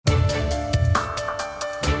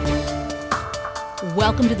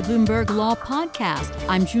Welcome to the Bloomberg Law Podcast.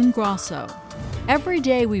 I'm June Grosso. Every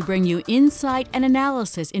day we bring you insight and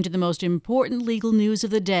analysis into the most important legal news of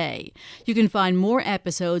the day. You can find more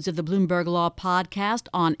episodes of the Bloomberg Law Podcast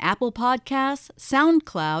on Apple Podcasts,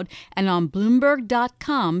 SoundCloud, and on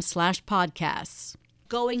Bloomberg.com/podcasts.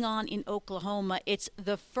 Going on in Oklahoma, it's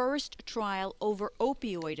the first trial over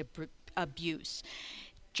opioid abuse.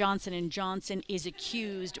 Johnson & Johnson is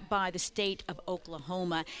accused by the state of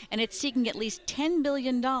Oklahoma, and it's seeking at least $10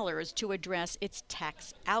 billion to address its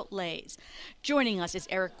tax outlays. Joining us is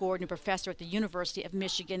Eric Gordon, a professor at the University of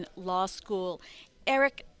Michigan Law School.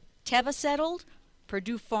 Eric, Teva settled?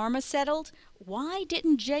 Purdue Pharma settled? Why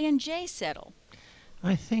didn't J&J settle?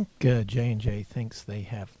 I think J&J thinks they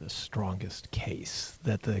have the strongest case,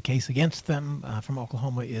 that the case against them from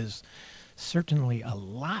Oklahoma is certainly a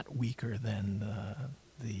lot weaker than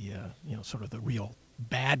the sort of the real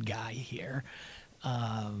bad guy here,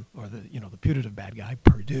 or the putative bad guy,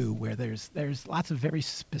 Purdue, where there's lots of very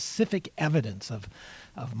specific evidence of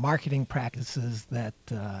marketing practices that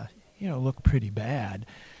look pretty bad.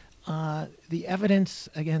 The evidence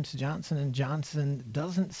against Johnson & Johnson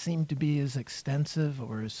doesn't seem to be as extensive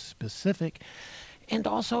or as specific. And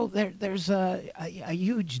also, there's a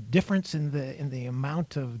huge difference in the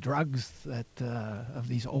amount of drugs that of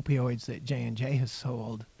these opioids that J&J has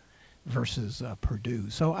sold versus Purdue.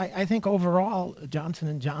 So I think overall,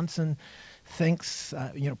 Johnson & Johnson thinks,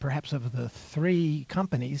 perhaps of the three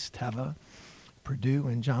companies, Teva, Purdue,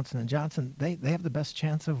 and Johnson & Johnson, they have the best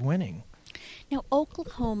chance of winning. Now,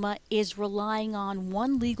 Oklahoma is relying on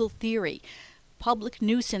one legal theory, public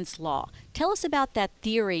nuisance law. Tell us about that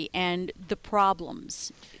theory and the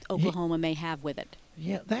problems Oklahoma may have with it.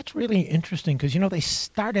 Yeah, that's really interesting because, they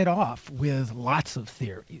started off with lots of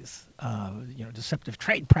theories, deceptive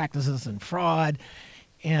trade practices and fraud.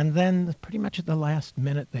 And then pretty much at the last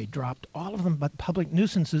minute, they dropped all of them but public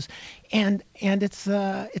nuisances. And it's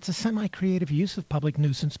a semi-creative use of public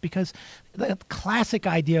nuisance because the classic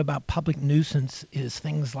idea about public nuisance is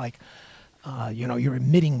things like you're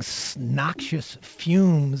emitting noxious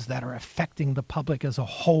fumes that are affecting the public as a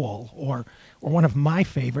whole. Or one of my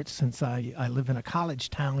favorites, since I live in a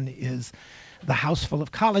college town, is the house full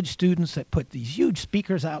of college students that put these huge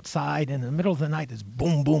speakers outside, and in the middle of the night there's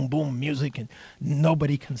boom, boom, boom music, and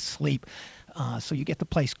nobody can sleep. So you get the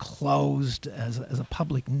place closed as a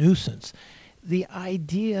public nuisance. The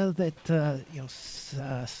idea that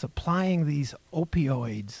supplying these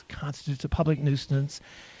opioids constitutes a public nuisance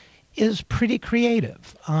is pretty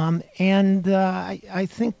creative, and I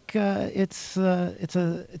think it's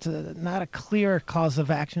not a clear cause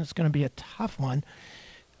of action. It's going to be a tough one,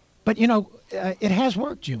 but it has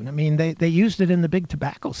worked, June. I mean, they used it in the big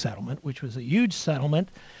tobacco settlement, which was a huge settlement.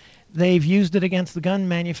 They've used it against the gun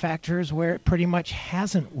manufacturers, where it pretty much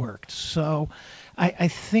hasn't worked. So I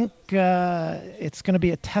think it's going to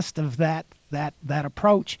be a test of that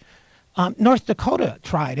approach. North Dakota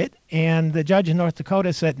tried it, and the judge in North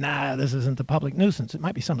Dakota said, nah, this isn't a public nuisance. It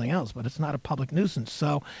might be something else, but it's not a public nuisance.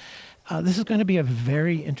 So this is going to be a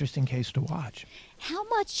very interesting case to watch. How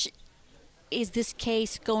much is this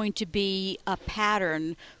case going to be a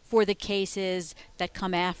pattern for the cases that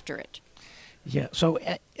come after it? Yeah, so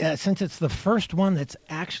since it's the first one that's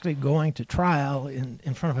actually going to trial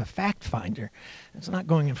in front of a fact finder, it's not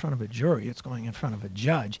going in front of a jury, it's going in front of a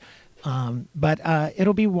judge. But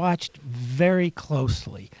it'll be watched very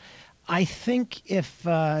closely. I think if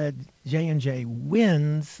J&J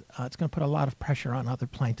wins, it's going to put a lot of pressure on other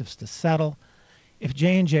plaintiffs to settle. If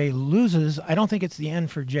J&J loses, I don't think it's the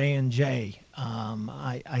end for J&J.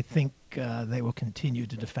 I think they will continue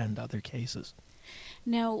to defend other cases.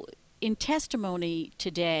 Now, in testimony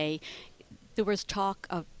today, there was talk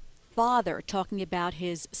of father talking about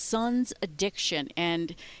his son's addiction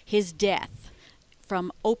and his death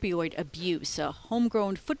from opioid abuse, a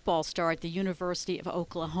homegrown football star at the University of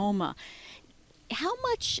Oklahoma. How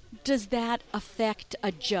much does that affect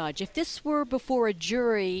a judge? If this were before a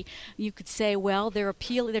jury, you could say, well, they're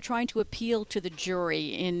trying to appeal to the jury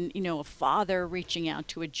in, a father reaching out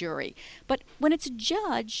to a jury. But when it's a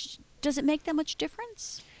judge, does it make that much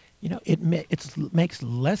difference? It makes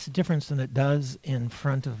less difference than it does in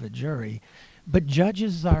front of a jury, but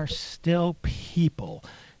judges are still people.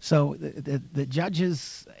 So the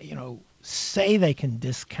judges, say they can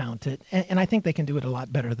discount it, and I think they can do it a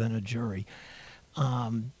lot better than a jury.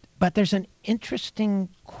 But there's an interesting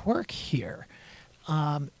quirk here.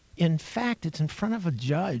 In fact, it's in front of a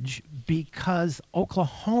judge because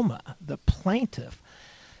Oklahoma, the plaintiff,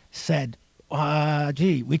 said,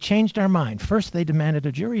 we changed our mind. First, they demanded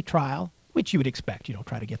a jury trial. which you would expect,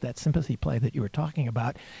 try to get that sympathy play that you were talking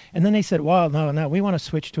about. And then they said, well, no, we want to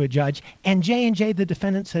switch to a judge. And J&J, the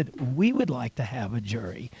defendant, said, we would like to have a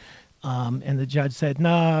jury. And the judge said,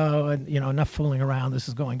 no, and, enough fooling around. This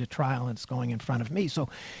is going to trial and it's going in front of me. So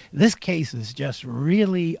this case is just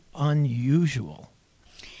really unusual.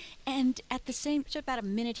 And at the same, just about a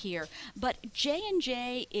minute here, but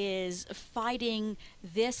J&J is fighting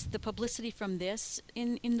the publicity from this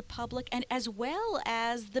in the public, and as well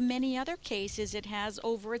as the many other cases it has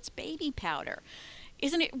over its baby powder.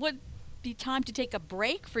 Isn't it would be time to take a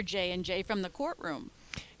break for J&J from the courtroom?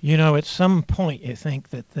 At some point you think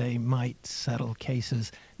that they might settle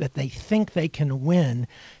cases that they think they can win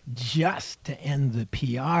just to end the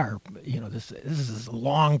PR. This is a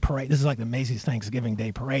long parade. This is like the Macy's Thanksgiving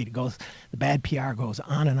Day parade. The bad PR goes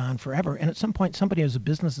on and on forever. And at some point, somebody who has a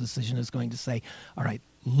business decision is going to say, all right,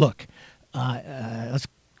 look, let's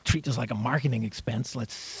treat this like a marketing expense.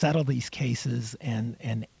 Let's settle these cases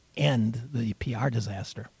and end the PR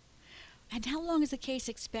disaster. And how long is the case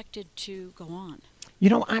expected to go on?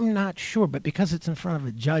 I'm not sure, but because it's in front of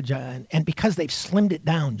a judge and because they've slimmed it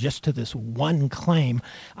down just to this one claim,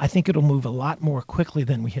 I think it'll move a lot more quickly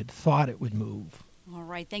than we had thought it would move. All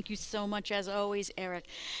right. Thank you so much, as always, Eric.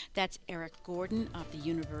 That's Eric Gordon of the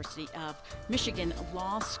University of Michigan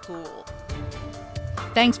Law School.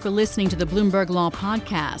 Thanks for listening to the Bloomberg Law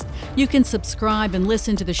Podcast. You can subscribe and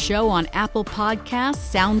listen to the show on Apple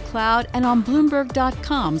Podcasts, SoundCloud, and on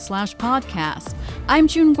Bloomberg.com/podcast. I'm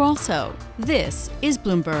June Grosso. This is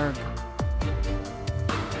Bloomberg.